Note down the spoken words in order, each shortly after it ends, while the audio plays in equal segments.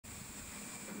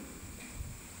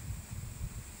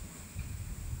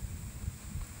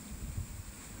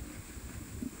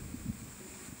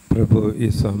प्रभु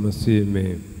ईसा मसीह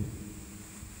में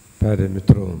प्यारे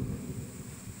मित्रों,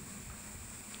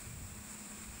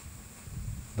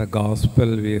 the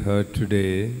gospel we heard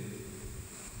today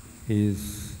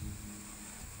is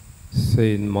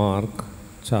Saint Mark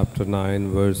chapter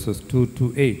 9 verses 2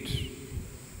 to 8,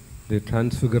 the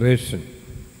Transfiguration.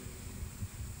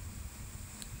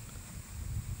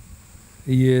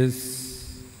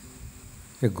 Years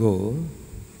ago,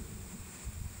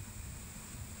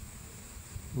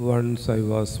 once I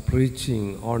was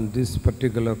preaching on this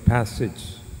particular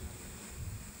passage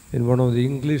in one of the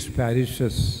English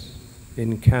parishes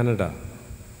in Canada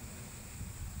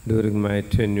during my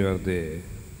tenure there.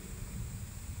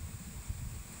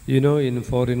 You know, in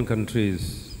foreign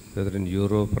countries, whether in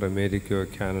Europe or America or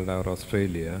Canada or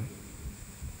Australia,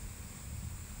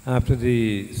 after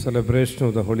the celebration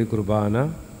of the Holy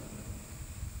Kurbana,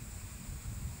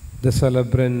 the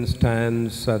celebrant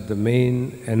stands at the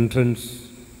main entrance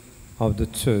of the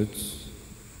church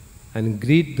and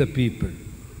greet the people.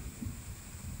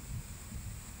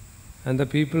 And the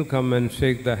people come and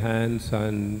shake the hands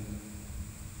and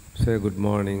say, "Good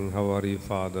morning, how are you,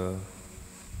 Father?"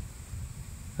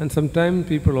 And sometimes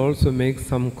people also make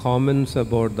some comments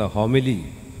about the homily.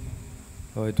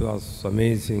 Oh, it was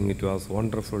amazing, it was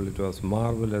wonderful, it was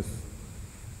marvelous.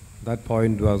 That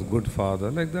point was good,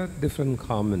 Father. Like that, different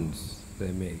comments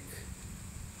they make.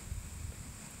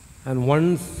 And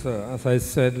once, as I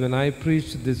said, when I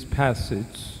preached this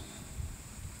passage,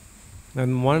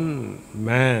 and one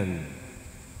man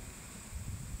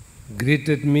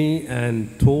greeted me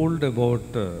and told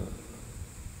about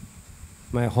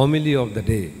my homily of the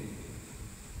day.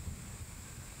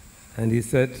 And he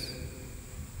said,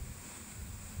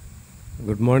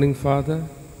 "Good morning, Father.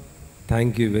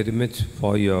 Thank you very much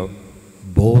for your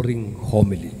boring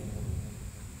homily."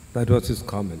 That was his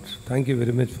comment. "Thank you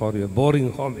very much for your boring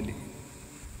homily."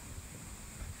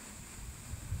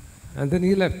 And then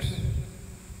he left.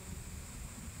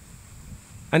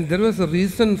 And there was a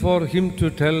reason for him to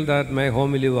tell that my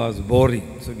homily was boring.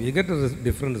 So we get a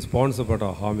different response about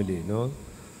our homily, you know.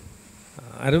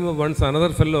 I remember once another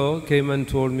fellow came and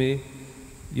told me,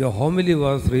 "Your homily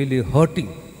was really hurting."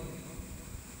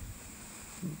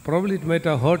 Probably it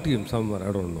might have hurt him somewhere,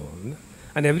 I don't know.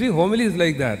 And every homily is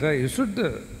like that, right? You should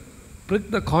prick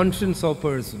the conscience of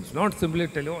persons, not simply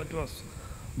tell you, "Oh, it was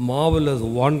marvelous,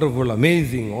 wonderful,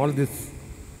 amazing," all this.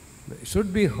 It should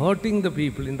be hurting the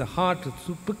people in the heart.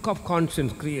 To prick of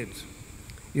conscience creates.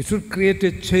 It should create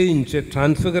a change, a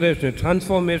transfiguration, a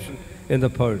transformation in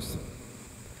the person.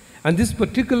 And this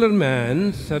particular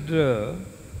man said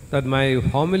that my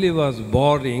homily was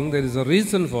boring. There is a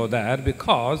reason for that,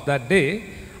 because that day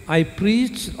I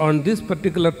preached on this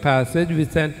particular passage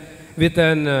with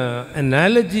an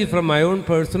analogy from my own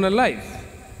personal life.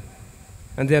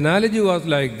 And the analogy was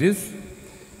like this.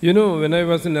 You know, when I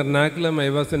was in Ernakulam, I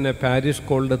was in a parish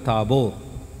called Tabor.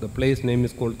 The place name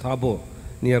is called Tabor,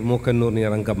 near Mokannur,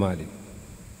 near Ankamali.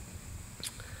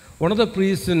 One of the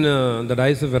priests in the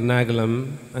Diocese of Ernakulam,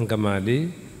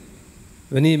 Ankamali,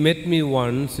 when he met me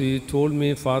once, he told me,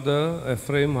 "Father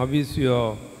Ephraim, how is your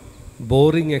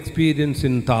boring experience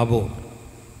in Tabor?"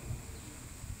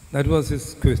 That was his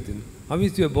question. "How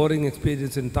is your boring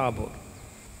experience in Tabor?"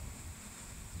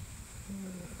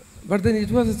 But then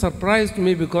it was a surprise to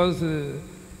me, because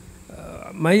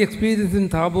my experience in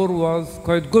Tabor was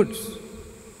quite good.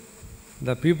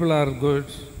 The people are good.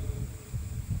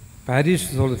 Parish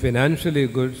is also financially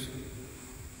good.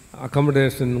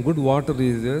 Accommodation, good water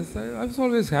is there. I was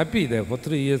always happy there. For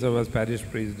 3 years I was parish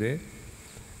priest there.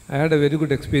 I had a very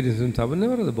good experience in Tabor.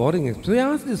 Never a boring experience. So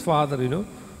I asked his father,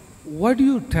 "What do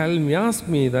you tell me? Ask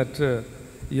me that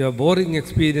your boring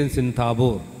experience in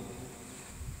Tabor."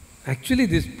 Actually,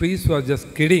 this priest was just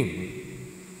kidding,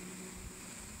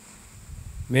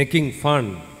 making fun.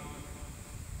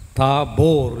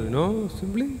 Tabor,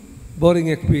 simply boring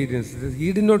experience. He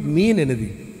did not mean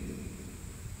anything.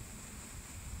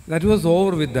 That was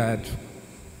over with that,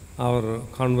 our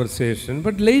conversation.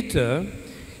 But later,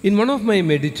 in one of my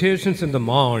meditations in the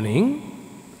morning,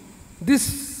 this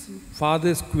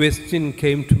father's question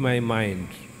came to my mind.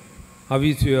 "How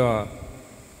is your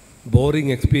boring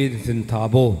experience in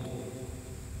Tabor?"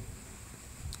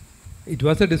 It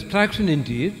was a distraction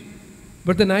indeed,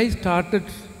 but then I started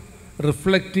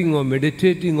reflecting or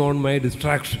meditating on my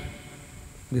distraction.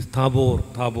 This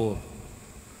Tabor,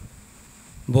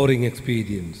 boring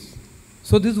experience.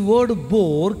 So this word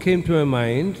bore came to my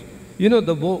mind.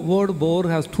 The word bore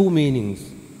has two meanings.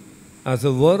 As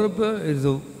a verb, it is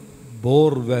a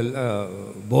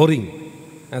boring.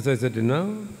 As I said,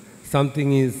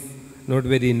 something is not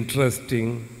very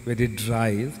interesting, very dry.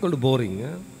 It's called boring.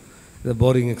 the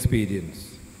boring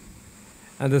experience.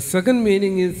 And the second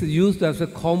meaning is used as a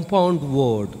compound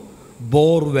word,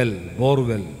 bore well, bore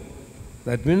well.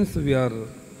 That means we are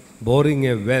boring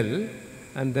a well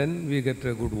and then we get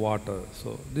a good water.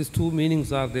 So these two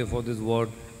meanings are there for this word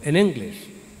in English.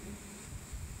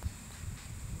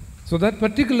 So that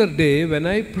particular day when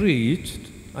I preached,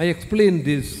 I explained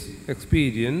this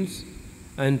experience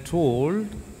and told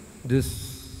the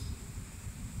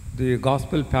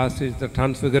gospel passage, the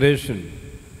Transfiguration.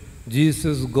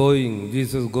 Jesus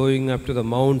going up to the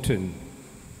mountain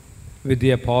with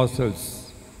the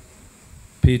apostles,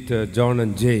 Peter, John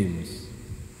and James.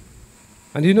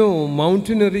 And you know,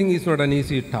 mountaineering is not an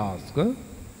easy task.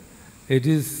 It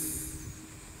is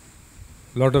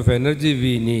a lot of energy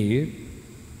we need.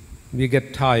 We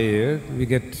get tired, we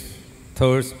get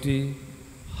thirsty,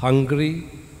 hungry,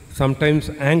 sometimes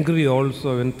angry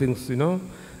also when things,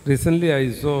 Recently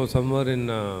I saw somewhere in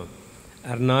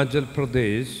Arunachal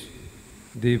Pradesh,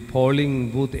 the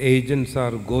polling booth agents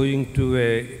are going to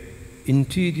a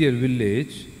interior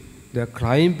village. They are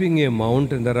climbing a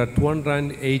mountain. There are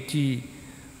 280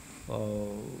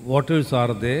 voters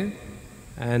are there,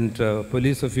 and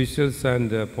police officials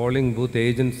and polling booth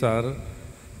agents are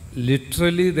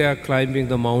literally they are climbing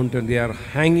the mountain. They are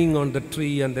hanging on the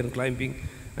tree and then climbing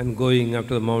and going up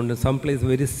to the mountain. Some place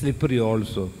very slippery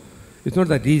also. It's not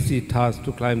that easy task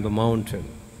to climb the mountain.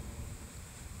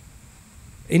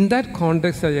 In that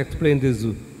context, I explained this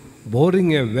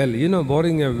boring a well.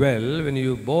 Boring a well, when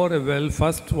you bore a well,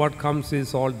 first what comes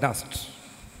is all dust.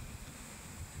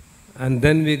 And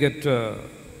then we get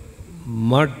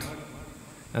mud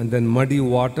and then muddy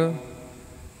water.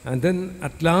 And then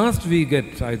at last we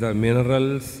get either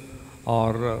minerals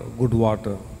or good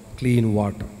water, clean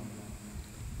water.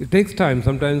 It takes time.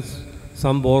 Sometimes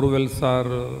some bore wells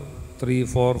are 3,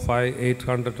 4, 5,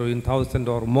 800 or 1,000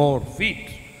 or more feet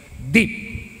deep.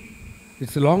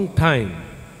 It's a long time.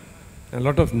 A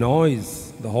lot of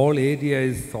noise. The whole area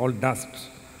is all dust.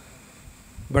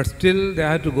 But still they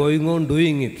have to going on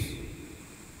doing it.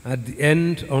 At the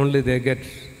end only they get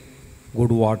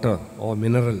good water or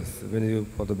minerals.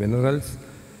 For the minerals,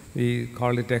 we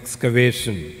call it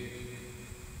excavation.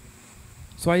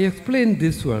 So I explained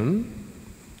this one,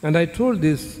 and I told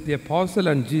this, the apostle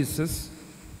and Jesus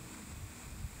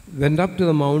went up to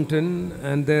the mountain,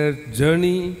 and their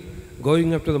journey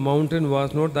going up to the mountain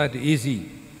was not that easy.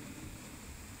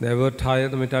 They were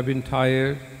tired, they might have been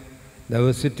tired. They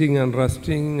were sitting and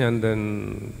resting and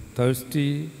then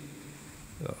thirsty,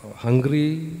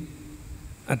 hungry.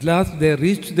 At last they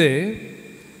reached there.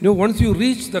 Once you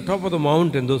reach the top of the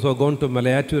mountain, those who are going to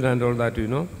Malayattur and all that,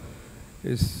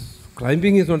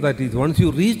 climbing is not that easy. Once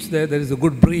you reach there, there is a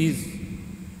good breeze.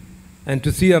 And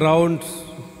to see around,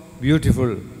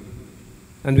 beautiful.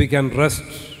 And we can rest.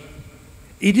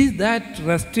 It is that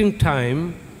resting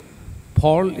time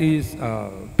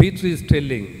Peter is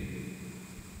telling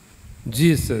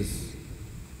Jesus,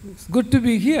 it's good to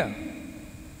be here.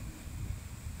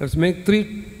 Let's make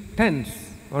 3 tents.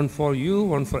 One for you,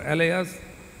 one for Elias,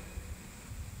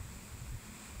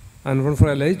 and one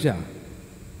for Elijah.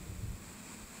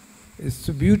 It's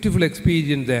a beautiful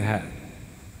experience they had.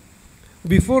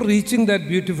 Before reaching that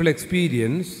beautiful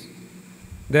experience,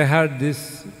 they had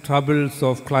these troubles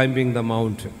of climbing the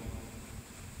mountain.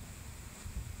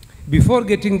 Before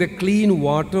getting the clean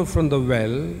water from the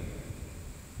well,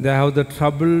 they have the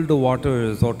troubled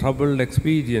waters or troubled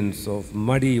experience of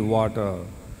muddy water,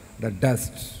 the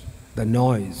dust, the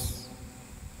noise,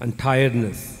 and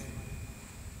tiredness.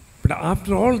 But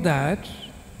after all that,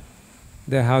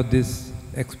 they have this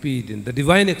experience, the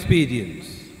divine experience.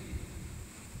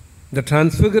 The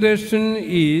Transfiguration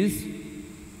is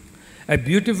a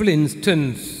beautiful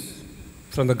instance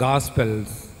from the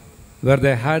Gospels where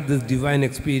they had this divine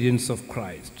experience of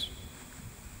Christ.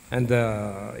 And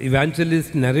the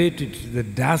evangelist narrated the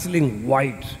dazzling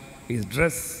white, his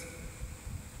dress,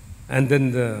 and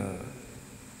then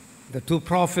the 2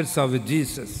 prophets are with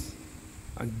Jesus,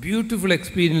 and beautiful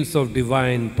experience of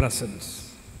divine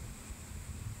presence.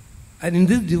 And in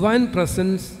this divine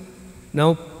presence,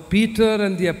 now Peter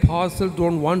and the apostles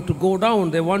don't want to go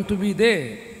down, they want to be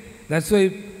there. That's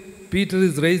why Peter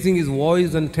is raising his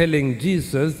voice and telling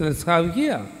Jesus, let's have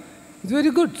here. It's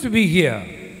very good to be here.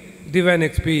 Divine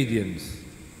experience.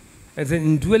 It's an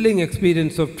indwelling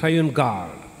experience of triune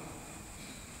God.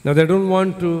 Now they don't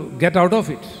want to get out of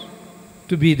it,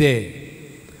 to be there.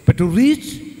 But to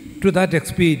reach to that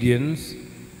experience,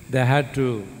 they had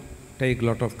to take a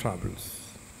lot of troubles.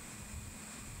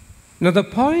 Now the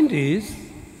point is,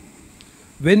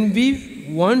 when we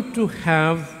want to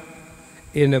have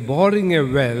in a boring a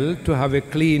well to have a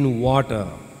clean water,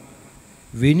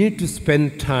 We need to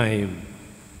spend time.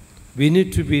 We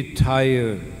need to be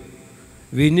tired.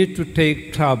 We need to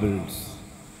take troubles.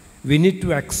 We need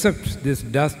to accept this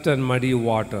dust and muddy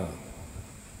water.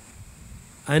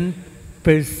 And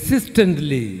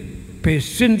persistently,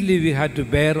 patiently, we had to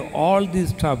bear all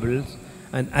these troubles,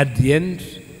 and at the end,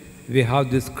 we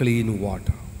have this clean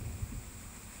water.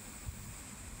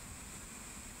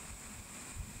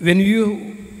 When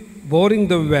you boring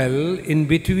the well, in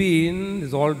between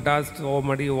is all dust or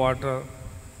muddy water,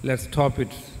 let's stop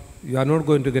it. You are not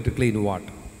going to get clean water.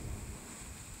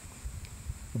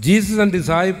 Jesus and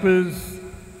disciples,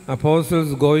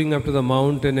 apostles going up to the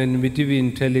mountain and in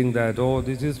between telling that, oh,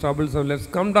 this is troublesome, let's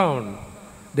come down.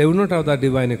 They will not have that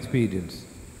divine experience.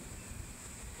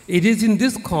 It is in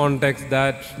this context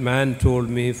that man told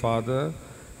me, Father,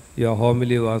 your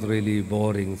homily was really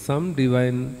boring. Some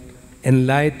divine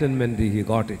enlightenment, he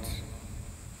got it.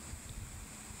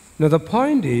 Now the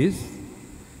point is,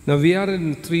 now we are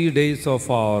in 3 days of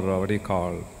our,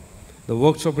 the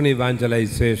workshop in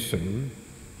evangelization.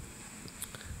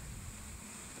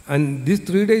 And these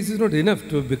 3 days is not enough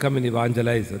to become an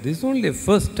evangelizer. This is only a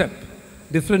first step.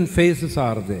 Different phases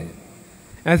are there.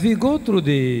 As we go through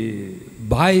the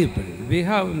Bible, we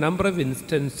have a number of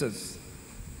instances.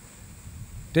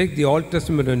 Take the Old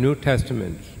Testament and New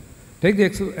Testament. Take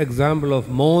the example of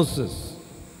Moses.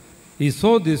 He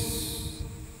saw the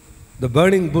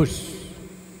burning bush.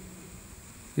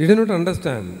 He did not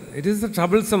understand. It is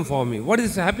troublesome for me. What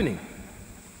is happening?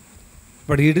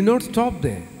 But he did not stop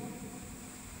there.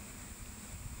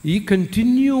 He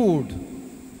continued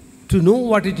to know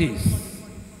what it is.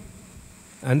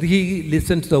 And he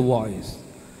listened to the voice.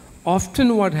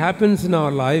 Often what happens in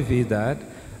our life is that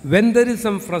when there is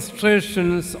some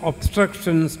frustrations,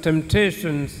 obstructions,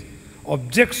 temptations,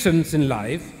 objections in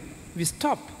life, we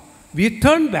stop. We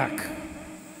turn back.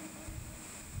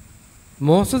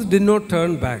 Moses did not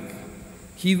turn back.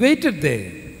 He waited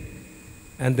there.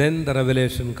 And then the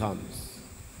revelation comes.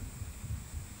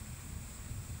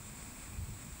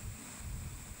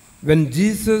 When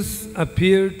Jesus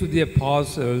appeared to the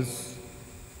apostles,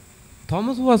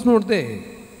 Thomas was not there.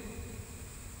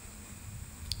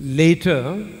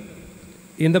 Later,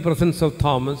 in the presence of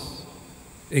Thomas,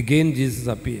 again Jesus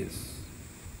appears.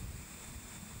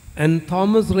 And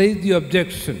Thomas raised the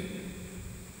objection.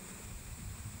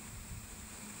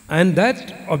 And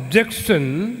that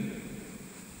objection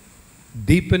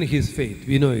deepened his faith.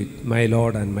 We know it, my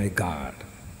Lord and my God.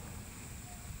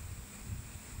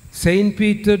 Saint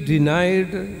Peter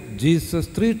denied Jesus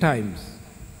 3 times.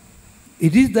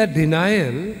 It is that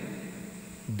denial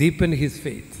deepened his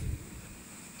faith.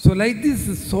 So like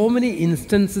this, so many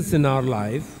instances in our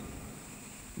life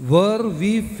where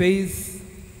we face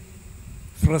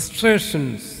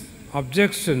frustrations,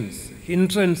 objections,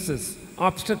 hindrances,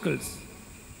 obstacles.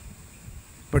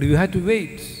 But you have to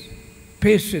wait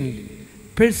patiently.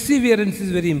 Perseverance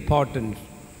is very important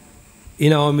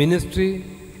in our ministry,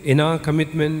 in our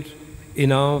commitment,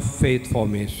 in our faith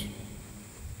formation.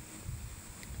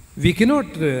 We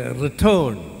cannot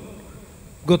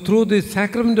go through the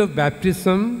sacrament of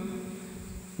baptism.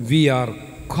 We are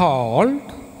called,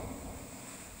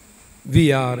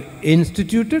 we are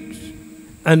instituted,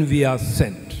 and we are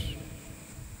sent.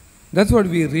 That's what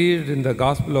we read in the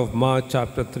Gospel of Mark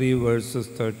chapter 3 verses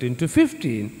 13 to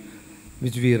 15,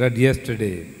 which we read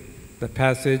yesterday, the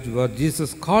passage where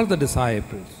Jesus called the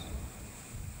disciples.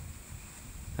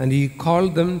 And he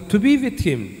called them to be with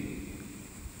him,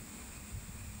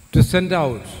 to send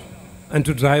out and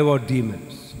to drive out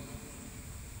demons.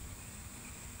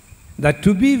 That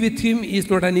to be with him is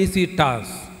not an easy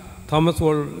task. Thomas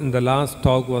in the last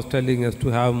talk was telling us to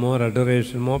have more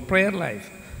adoration, more prayer life.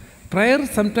 Prayer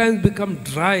sometimes becomes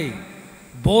dry,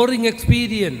 boring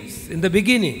experience in the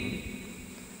beginning.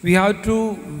 We have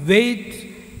to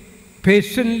wait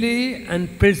patiently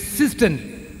and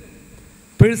persistently.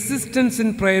 Persistence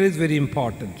in prayer is very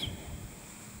important.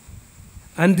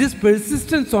 And this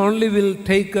persistence only will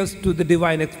take us to the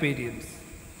divine experience.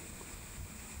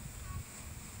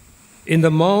 In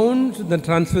the Mount, the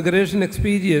Transfiguration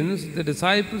experience, the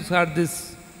disciples had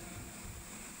this.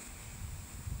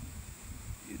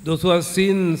 Those who have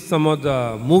seen some of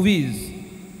the movies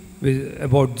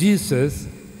about Jesus,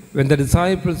 when the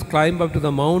disciples climb up to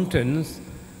the mountains,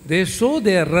 they show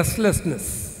their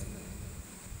restlessness.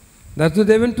 That's why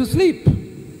they went to sleep.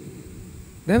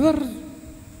 They were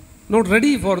not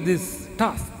ready for this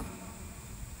task.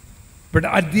 But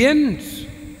at the end,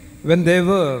 when they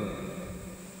were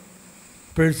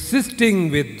persisting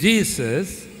with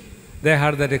Jesus, they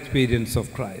had that experience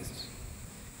of Christ.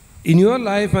 In your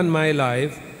life and my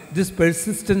life, this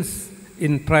persistence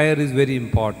in prayer is very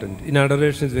important, in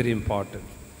adoration is very important.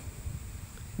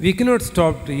 We cannot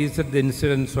stop, he said the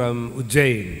incident from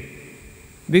Ujjain.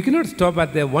 We cannot stop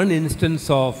at the one instance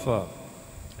of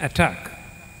attack.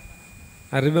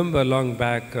 I remember long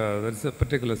back, there's a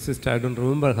particular sister, I don't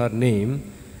remember her name,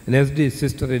 an SD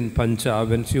sister in Punjab,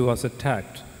 when she was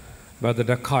attacked by the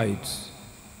dacoits.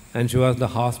 And she was in the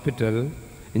hospital,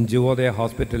 in Jivodaya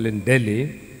Hospital in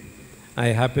Delhi. I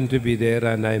happened to be there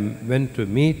and I went to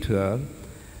meet her.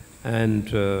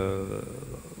 And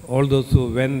all those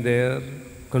who went there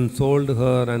consoled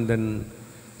her, and then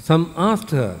some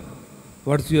asked her,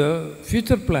 "What's your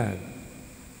future plan?"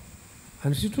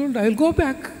 And she told, "I'll go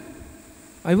back.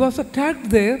 I was attacked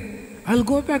there. I'll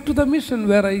go back to the mission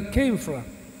where I came from."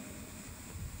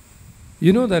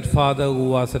 You know that father who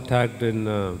was attacked in,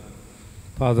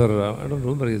 I don't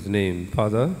remember his name,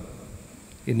 father,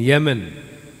 in Yemen.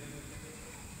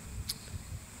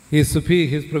 His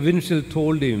provincial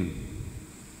told him,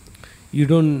 "You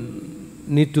don't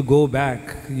need to go back,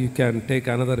 you can take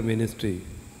another ministry."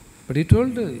 But he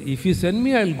told, "If you send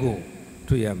me, I'll go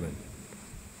to Yemen."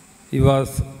 He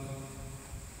was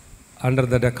under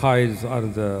the dacoits or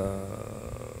the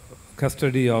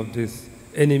custody of these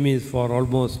enemies for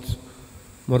almost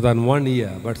more than 1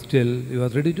 year, but still he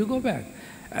was ready to go back.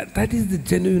 That is the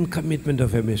genuine commitment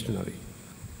of a missionary.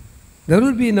 There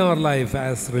will be in our life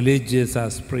as religious,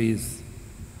 as priests,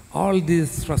 all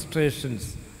these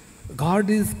frustrations. God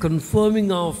is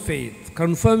confirming our faith,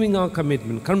 confirming our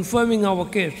commitment, confirming our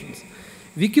vocations.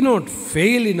 We cannot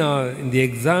fail in the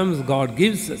exams God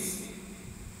gives us.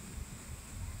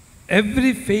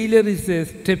 Every failure is a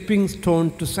stepping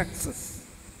stone to success.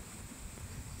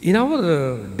 In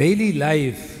our daily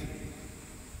life,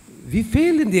 we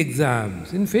fail in the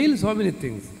exams, and fail so many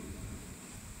things.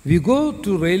 We go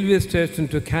to railway station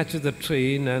to catch the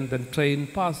train and the train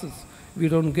passes. We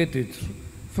don't get it.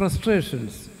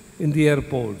 Frustrations in the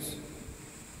airports,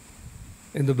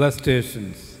 in the bus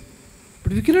stations.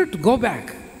 But we cannot go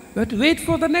back. We have to wait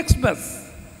for the next bus,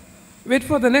 wait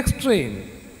for the next train,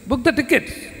 book the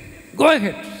ticket, go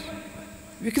ahead.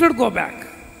 We cannot go back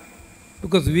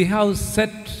because we have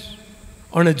set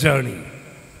on a journey.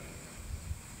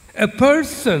 A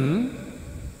person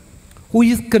who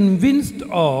is convinced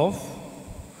of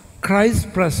Christ's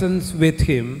presence with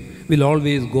him will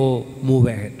always move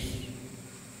ahead.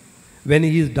 When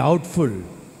he is doubtful,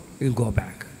 he will go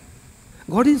back.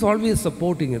 God is always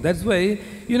supporting it. That's why,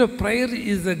 prayer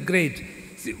is a great.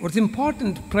 See, what's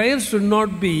important, prayer should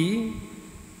not be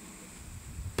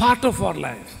part of our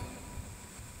life.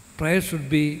 Prayer should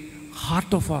be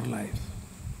heart of our life.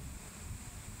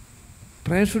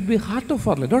 Prayer should be heart of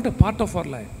our life, not a part of our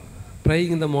life.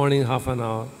 Praying in the morning half an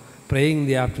hour, praying in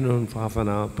the afternoon for half an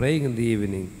hour, praying in the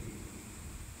evening.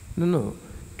 No.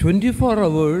 24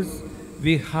 hours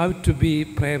we have to be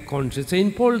prayer conscious.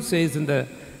 St. Paul says in the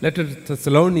letter to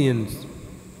Thessalonians,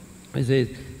 he says,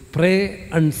 pray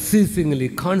unceasingly,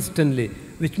 constantly,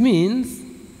 which means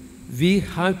we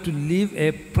have to live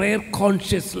a prayer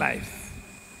conscious life.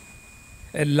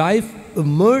 A life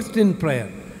immersed in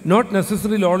prayer, not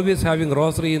necessarily always having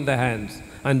rosary in the hands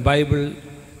and Bible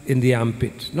in the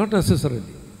armpit, not necessarily.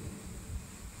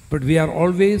 But we are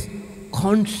always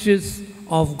conscious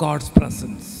of God's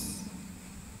presence.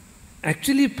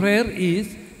 Actually, prayer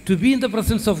is to be in the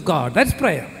presence of God. That's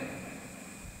prayer.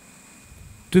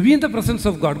 To be in the presence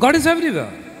of God. God is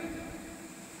everywhere.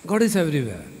 God is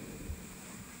everywhere.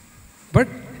 But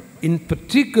in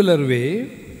particular way,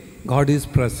 God is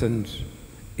present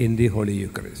in the Holy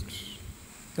Eucharist.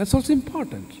 That's also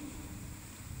important.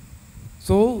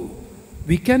 So,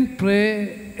 we can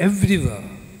pray everywhere.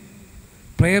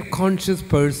 Prayer conscious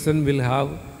person will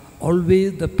have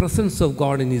always the presence of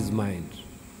God in his mind.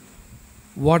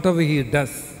 Whatever he does,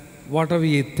 whatever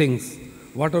he thinks,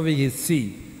 whatever he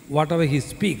sees, whatever he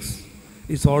speaks,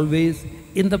 is always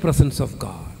in the presence of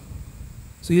God.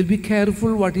 So you'll be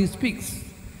careful what he speaks.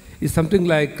 It's something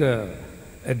like a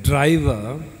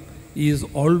driver is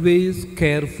always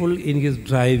careful in his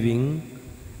driving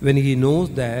when he knows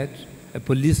that a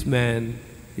policeman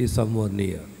is somewhere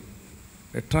near,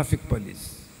 a traffic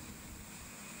police.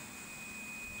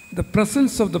 The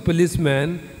presence of the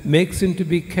policeman makes him to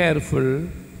be careful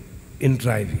in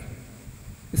driving.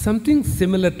 It's something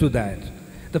similar to that.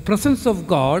 The presence of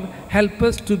God helps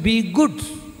us to be good,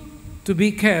 to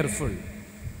be careful,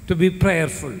 to be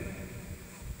prayerful,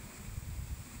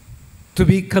 to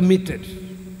be committed,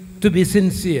 to be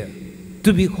sincere,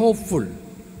 to be hopeful,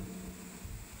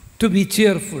 to be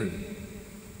cheerful.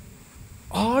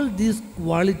 All these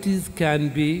qualities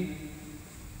can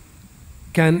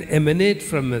emanate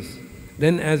from us.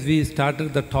 Then as we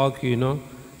started the talk,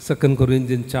 2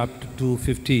 Corinthians chapter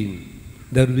 2:15.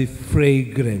 There will be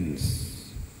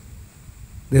fragrance.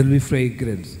 There will be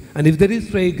fragrance. And if there is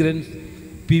fragrance,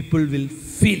 people will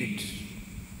feel it.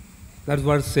 That's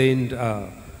what Saint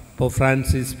Pope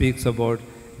Francis speaks about,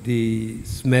 the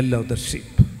smell of the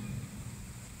sheep.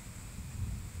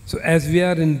 So as we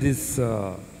are in this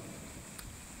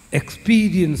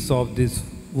experience of this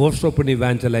worship and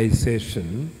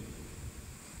evangelization,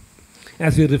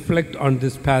 as we reflect on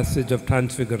this passage of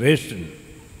Transfiguration,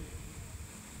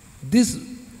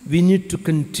 we need to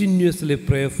continuously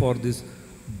pray for this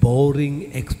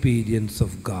boring experience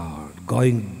of God,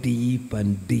 going deep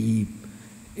and deep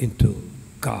into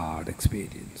God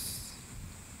experience.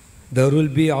 There will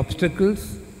be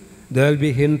obstacles, there will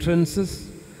be hindrances,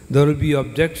 there will be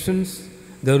objections,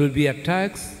 there will be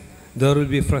attacks, there will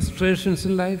be frustrations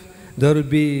in life, there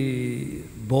will be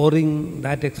boring,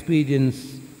 that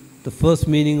experience, the first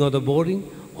meaning of the boring,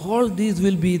 all these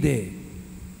will be there.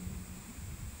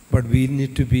 But we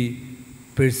need to be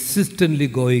persistently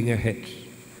going ahead.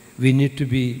 We need to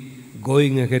be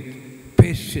going ahead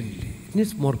patiently. It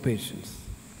needs more patience.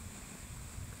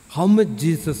 How much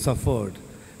Jesus suffered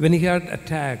when he had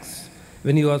attacks,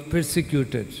 when he was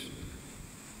persecuted.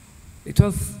 It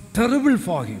was terrible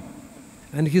for him.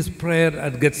 And his prayer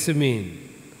at Gethsemane,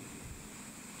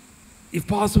 if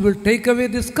possible, take away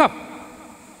this cup,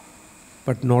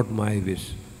 but not my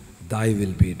wish, thy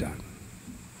will be done.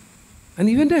 And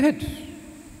he went ahead.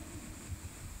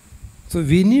 So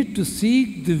we need to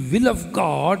seek the will of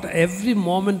God every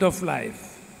moment of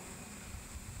life.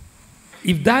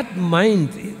 If that mind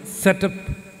setup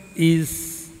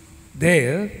is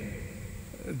there,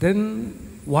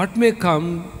 then what may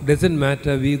come doesn't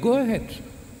matter, we go ahead.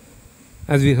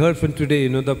 As we heard from today,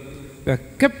 we have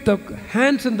kept the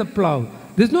hands in the plow.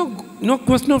 There's no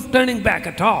question of turning back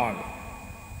at all.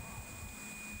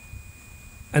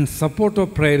 And support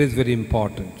of prayer is very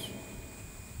important.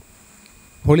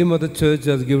 Holy Mother Church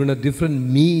has given a different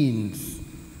means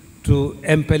to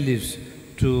embellish,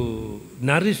 to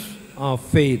nourish our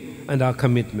faith and our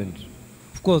commitment.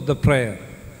 Of course, the prayer,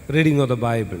 reading of the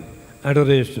Bible,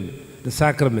 adoration, the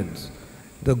sacraments,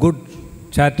 the good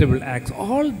charitable acts,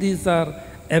 all these are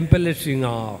embellishing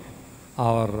our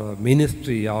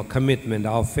ministry, our commitment,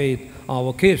 our faith, our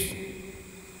vocation.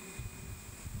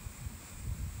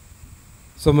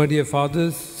 So my dear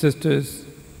fathers, sisters,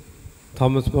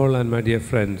 Thomas Paul and my dear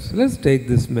friends, let's take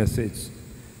this message,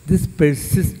 this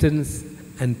persistence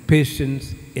and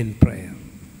patience in prayer.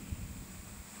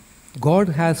 God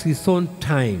has His own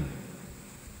time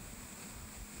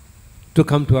to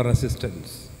come to our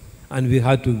assistance, and we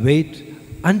have to wait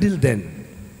until then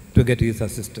to get His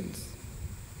assistance.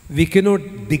 We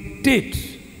cannot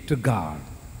dictate to God,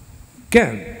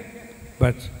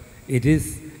 but it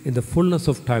is in the fullness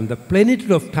of time, the plenitude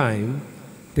of time,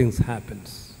 things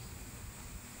happens.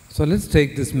 So let's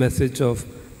take this message of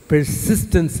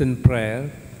persistence in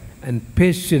prayer and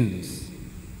patience,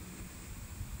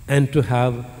 and to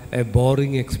have a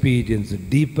boring experience, a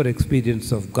deeper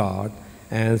experience of God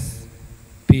as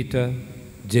Peter,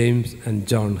 James and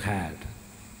John had.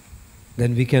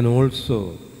 Then we can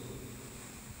also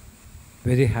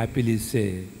very happily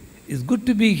say, it's good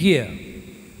to be here,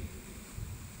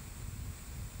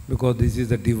 because this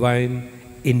is a divine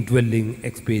indwelling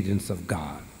experience of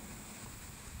God.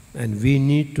 And we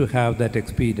need to have that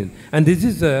experience. And this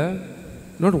is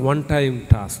not one-time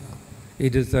task.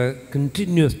 It is a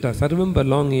continuous task. I remember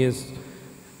long years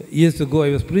ago,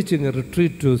 I was preaching a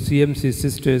retreat to CMC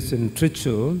sisters in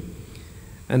Trichy,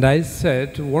 and I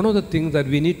said, one of the things that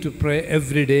we need to pray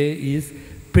every day is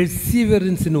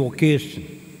perseverance in vocation.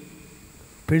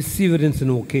 Perseverance in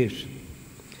vocation.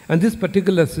 And this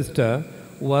particular sister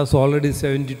was already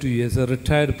 72 years, a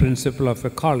retired principal of a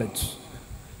college.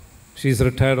 She's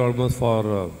retired almost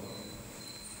for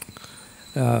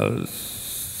 10,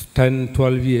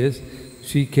 12 years.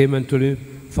 She came and told me,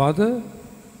 Father,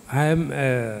 I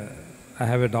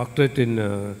have a doctorate in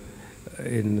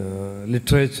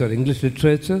literature, English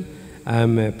literature. I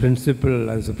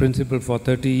was a principal for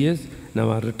 30 years. Now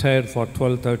I'm retired for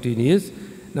 12, 13 years.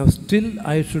 Now still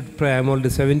I should pray. I'm already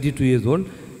 72 years old.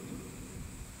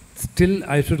 Still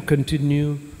I should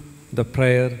continue the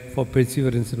prayer for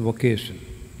perseverance and vocation.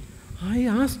 I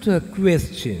asked her a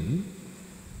question,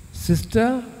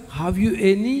 Sister, have you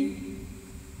any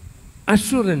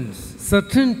assurance,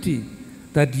 certainty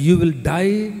that you will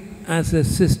die as a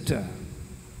sister?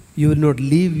 You will not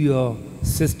leave your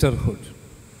sisterhood.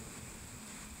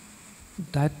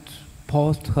 That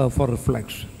paused her for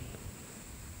reflection.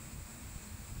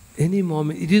 Any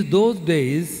moment, it is those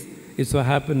days, it so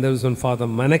happened there was one Father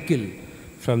Manakil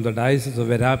from the Diocese of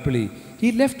Verapalli.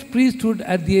 He left priesthood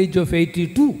at the age of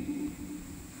 82.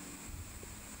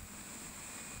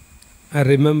 I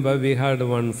remember we had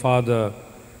one Father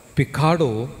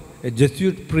Picardo, a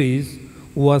Jesuit priest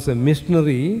who was a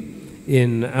missionary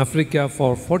in Africa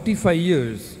for 45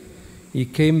 years. He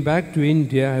came back to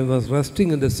India. I was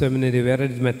resting in the seminary where I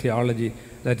did my theology,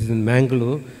 that is in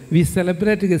Mangalore. We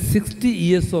celebrated 60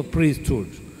 years of priesthood.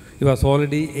 He was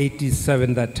already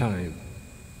 87 that time.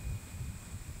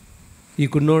 He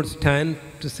could not stand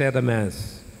to say the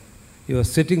Mass. He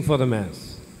was sitting for the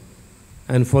Mass.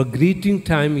 And for greeting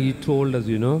time, he told us,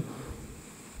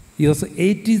 he was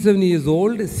 87 years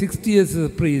old, 60 years as a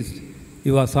priest. He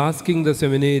was asking the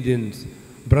seminarians,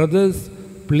 brothers,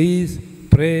 please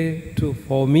pray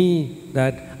for me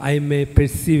that I may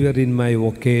persevere in my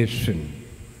vocation.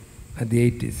 At the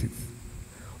 86.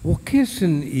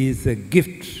 Vocation is a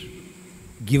gift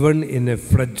given in a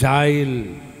fragile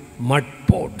mud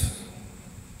pot.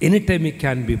 Anytime it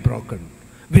can be broken.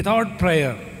 Without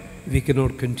prayer, we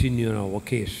cannot continue our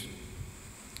vocation.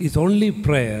 It's only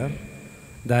prayer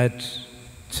that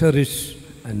cherishes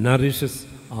and nourishes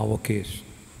our vocation,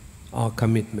 our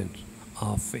commitment,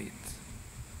 our faith.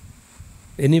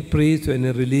 Any priest or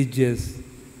any religious,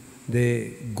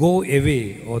 they go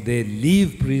away or they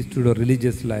leave priesthood or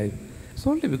religious life, it's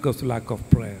only because of lack of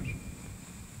prayer.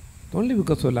 It's only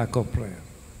because of lack of prayer.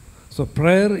 So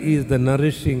prayer is the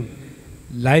nourishing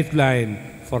lifeline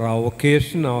for our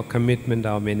vocation, our commitment,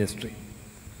 our ministry.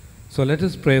 So let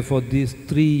us pray for these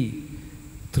three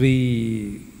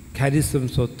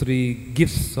charisms or three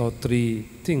gifts or three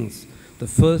things. The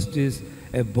first is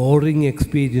a boring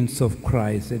experience of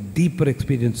Christ, a deeper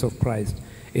experience of Christ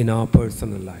in our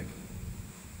personal life.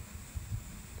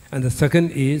 And the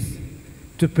second is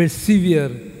to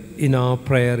persevere in our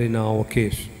prayer, in our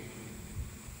vocation.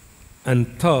 And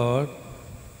third,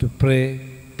 to pray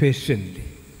patiently.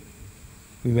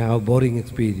 We may have a boring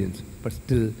experience, but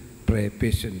still pray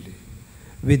patiently.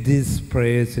 With these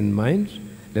prayers in mind,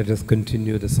 let us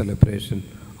continue the celebration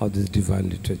of this divine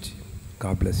liturgy.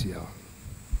 God bless you all.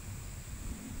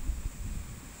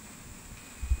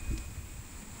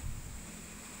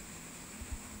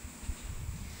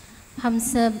 हम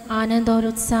सब आनंद और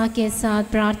उत्साह के साथ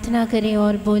प्रार्थना करें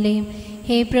और बोलें,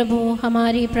 हे प्रभु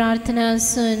हमारी प्रार्थना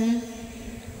सुन।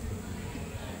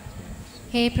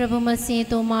 हे प्रभु मसीह,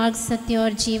 तो मार्ग, सत्य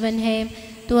और जीवन है।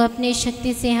 तो अपने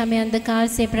शक्ति से हमें अंधकार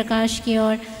से प्रकाश की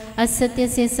ओर, असत्य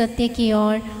से सत्य की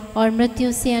ओर और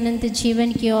मृत्यु से अनंत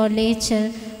जीवन की ओर ले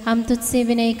चल। हम तुझसे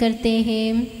विनय करते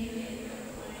हैं।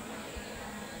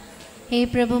 हे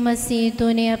प्रभु मसीह,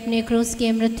 तूने अपने क्रूस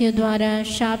के मृत्यु द्वारा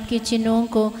शाप के चिन्हों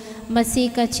को मसीह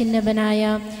का चिन्ह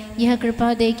बनाया। यह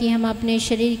कृपा दे कि हम अपने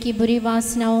शरीर की बुरी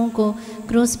वासनाओं को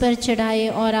क्रूस पर चढ़ाए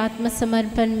और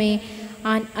आत्मसमर्पण में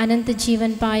अनंत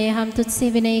जीवन पाए। हम तुझसे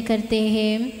विनय करते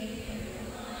हैं।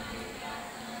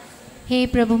 हे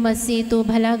प्रभु मसीह, तू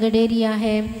भला गडेरिया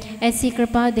है। ऐसी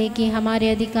कृपा दे कि हमारे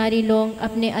अधिकारी लोग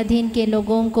अपने अधीन के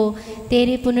लोगों को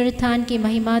तेरे पुनरुत्थान की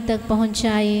महिमा तक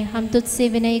पहुँचाए। हम तुझसे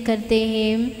विनय करते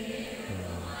हैं।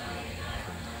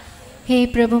 हे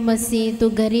प्रभु मसीह, तू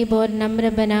गरीब और नम्र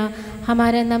बना।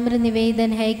 हमारा नम्र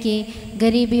निवेदन है कि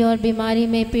गरीबी और बीमारी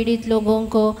में पीड़ित लोगों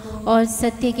को और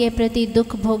सत्य के प्रति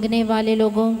दुख भोगने वाले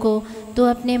लोगों को तू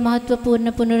अपने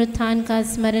महत्वपूर्ण पुनरुत्थान का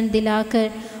स्मरण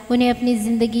दिलाकर उन्हें अपनी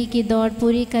ज़िंदगी की दौड़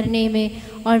पूरी करने में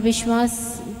और विश्वास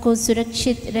को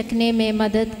सुरक्षित रखने में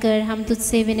मदद कर। हम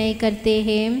तुझसे विनय करते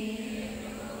हैं।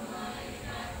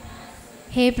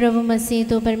 हे प्रभु मसीह,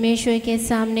 तो परमेश्वर के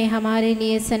सामने हमारे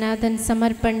लिए सनातन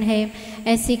समर्पण है।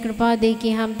 ऐसी कृपा दे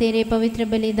कि हम तेरे पवित्र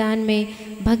बलिदान में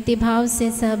भक्तिभाव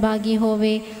से सहभागी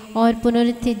होवे और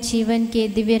पुनरुत्थित जीवन के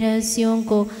दिव्य रहस्यों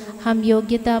को हम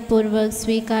योग्यतापूर्वक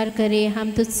स्वीकार करें।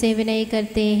 हम तुझसे विनय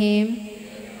करते हैं।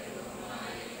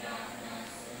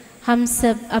 हम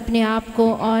सब अपने आप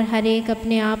को और हर एक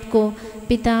अपने आप को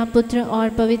पिता, पुत्र और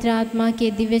पवित्र आत्मा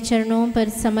के दिव्य चरणों पर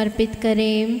समर्पित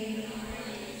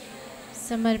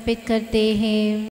करते हैं।